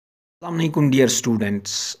Assalamualaikum dear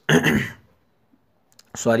students.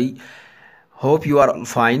 Sorry, hope you are all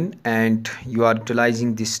fine and you are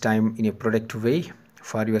utilizing this time in a productive way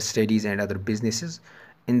for your studies and other businesses.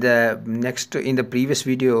 In the previous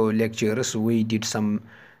video lectures we did some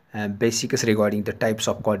basics regarding the types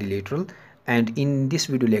of quadrilateral, and in this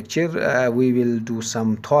video lecture we will do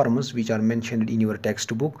some theorems which are mentioned in your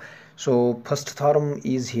textbook. So first theorem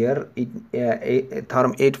is here,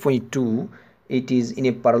 theorem 8.2. It is in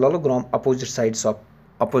a parallelogram, opposite sides are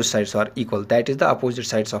equal. That is, the opposite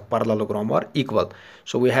sides of parallelogram are equal.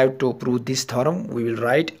 So we have to prove this theorem. We will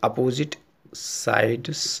write opposite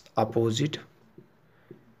sides of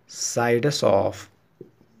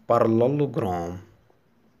parallelogram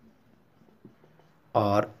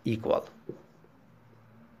are equal.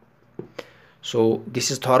 So this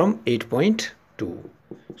is theorem 8.2.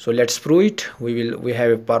 so let's prove it. We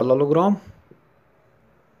have a parallelogram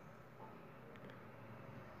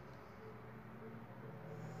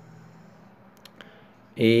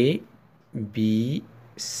A, B,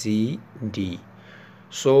 C, D.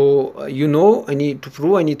 So to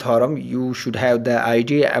prove any theorem you should have the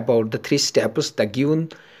idea about the three steps the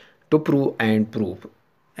given to prove and prove,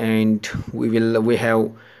 and we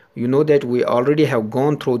have, that we already have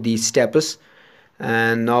gone through these steps.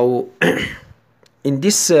 And now in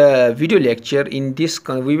this video lecture, in this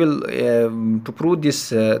we will to prove this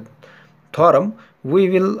theorem, we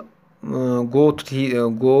will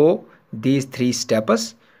go these three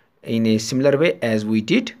steps in a similar way as we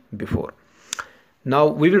did before. Now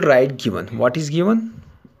we will write given. What is given?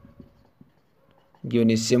 Given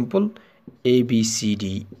is simple.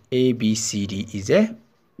 ABCD is a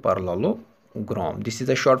parallelogram. This is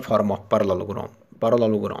the short form of parallelogram.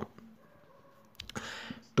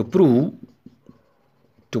 To prove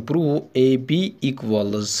AB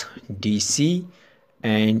equals DC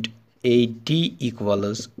and AD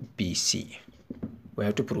equals BC, we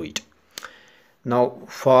have to prove it. Now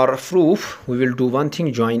for proof we will do one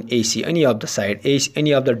thing: join AC, any of the side,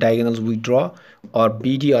 any of the diagonals we draw, or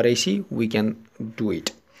BD or AC, we can do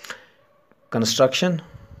it. Construction,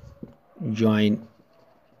 join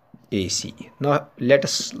AC. Now let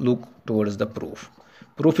us look towards the proof.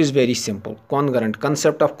 Proof is very simple. Congruent,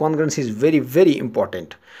 concept of congruence is very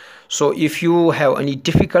important. So if you have any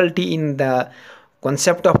difficulty in the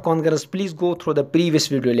concept of congruence, please go through the previous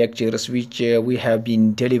video lectures which we have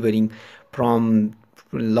been delivering from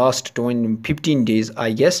last 15 days,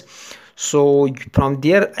 I guess. So from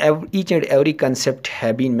there, each and every concept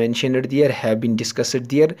have been mentioned there, have been discussed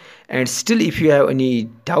there. And still, if you have any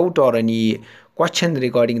doubt or any question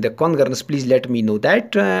regarding the congruence, please let me know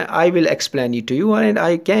that. I will explain it to you, and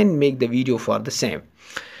I can make the video for the same.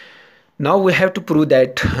 Now we have to prove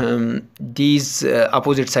that these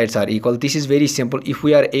opposite sides are equal. This is very simple. If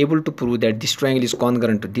we are able to prove that this triangle is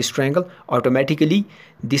congruent to this triangle, automatically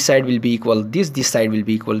this side will be equal this side will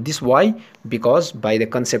be equal this. Why? Because by the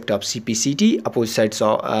concept of CPCT, opposite sides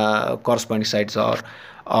are corresponding sides are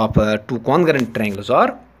of two congruent triangles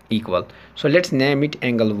are equal. So let's name it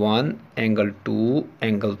angle 1, angle 2,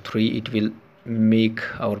 angle 3. It will make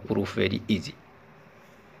our proof very easy.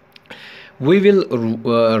 We will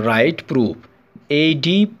write proof AD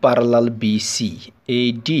parallel BC.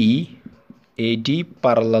 AD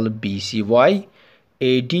parallel BC. Why?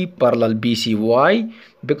 AD parallel BC. Why?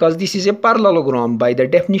 Because this is a parallelogram. By the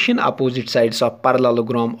definition, opposite sides of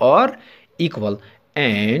parallelogram are equal,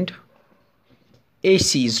 and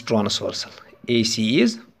AC is transversal. AC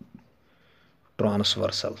is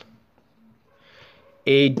transversal.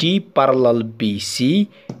 AD parallel BC,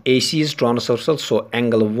 AC is transversal, so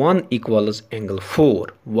angle 1 equals angle 4.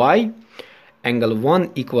 Why? Angle 1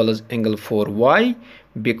 equals angle 4. Why?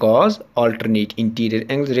 Because alternate interior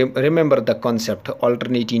angles. Remember the concept,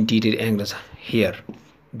 alternate interior angles here.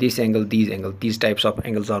 This angle, these types of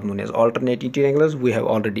angles are known as alternate interior angles. We have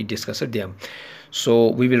already discussed them. So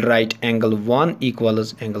we will write angle 1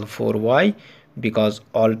 equals angle 4. Why? Because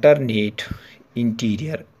alternate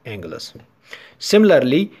interior angles.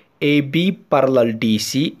 Similarly, AB parallel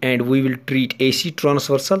DC, and we will treat AC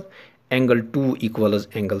transversal. Angle 2 equals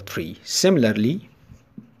angle 3. Similarly,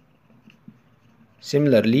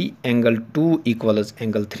 angle 2 equals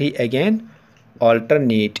angle 3. Again,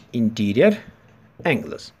 alternate interior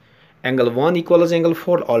angles. Angle 1 equals angle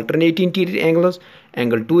 4, alternate interior angles.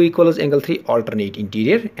 Angle 2 equals angle 3, alternate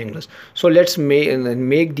interior angles. So let's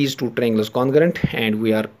make these two triangles congruent, and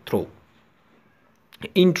we are through.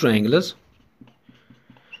 In triangles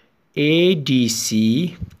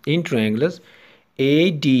ADC,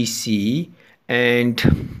 ADC and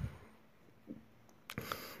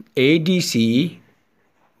ADC,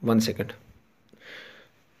 one second,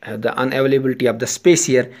 the unavailability of the space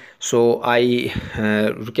here. So I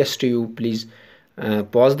request you, please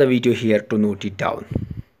pause the video here to note it down.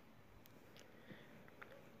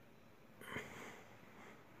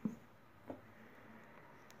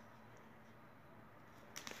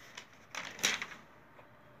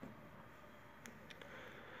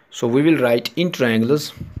 So we will write in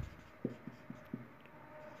triangles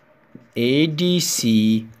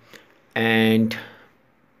ADC and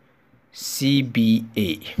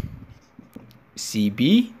CBA.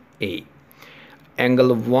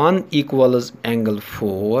 Angle 1 equals angle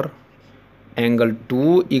 4, angle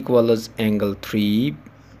 2 equals angle 3.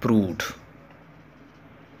 Proved.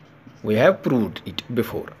 We have proved it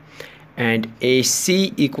before. And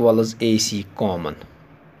AC equals AC common.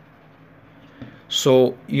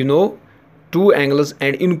 So you know, two angles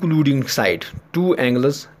and including side, two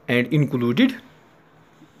angles and included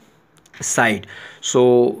side.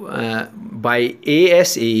 So by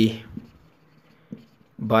ASA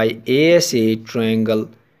triangle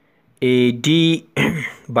AD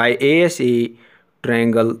by ASA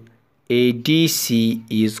triangle ADC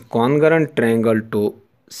is congruent triangle to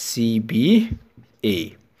CBA.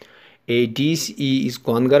 ADC is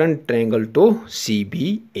congruent triangle to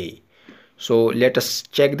CBA. So let us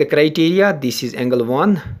check the criteria. This is angle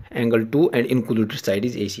 1, angle 2, and included side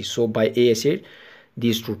is AC. So by ASA,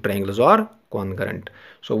 these two triangles are congruent.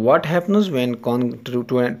 So what happens when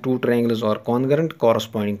two triangles are congruent?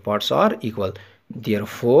 Corresponding parts are equal.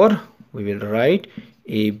 Therefore, we will write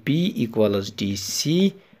AB equals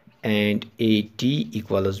DC and AD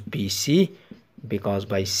equals BC, because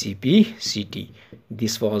by CP/CT.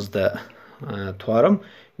 This was the theorem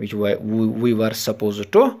which we were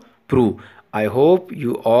supposed to prove. I hope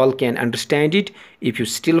you all can understand it. If you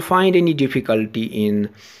still find any difficulty in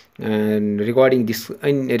regarding this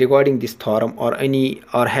theorem, or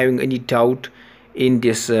having any doubt in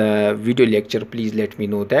this video lecture, please let me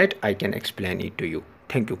know that I can explain it to you.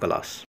 Thank you, class.